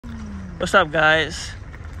What's up, guys?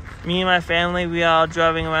 Me and my family, we all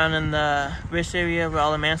driving around in the rich area where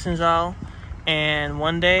all the mansions are, and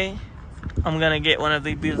one day I'm gonna get one of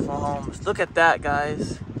these beautiful homes. Look at that,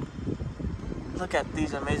 guys. Look at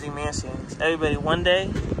these amazing mansions. Everybody, one day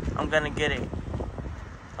I'm gonna get it.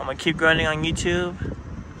 I'm gonna keep grinding on YouTube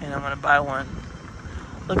and I'm gonna buy one.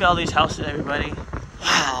 Look at all these houses, everybody.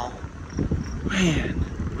 Wow, man.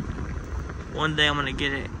 One day I'm gonna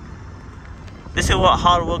get it. This is what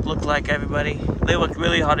hard work looks like, everybody. They work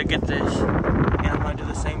really hard to get this, and I'm gonna do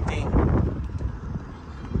the same thing.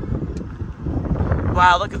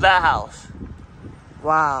 Wow, look at that house.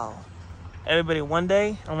 Wow. Everybody, one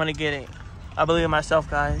day I'm gonna get it. I believe in myself,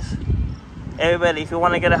 guys. Everybody, if you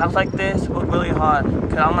wanna get a house like this, work really hard,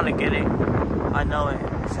 cause I'm gonna get it. I know it.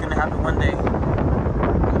 It's gonna happen one day.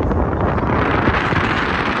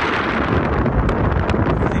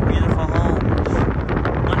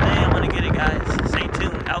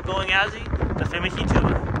 Outgoing Azzy, the famous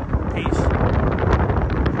YouTuber.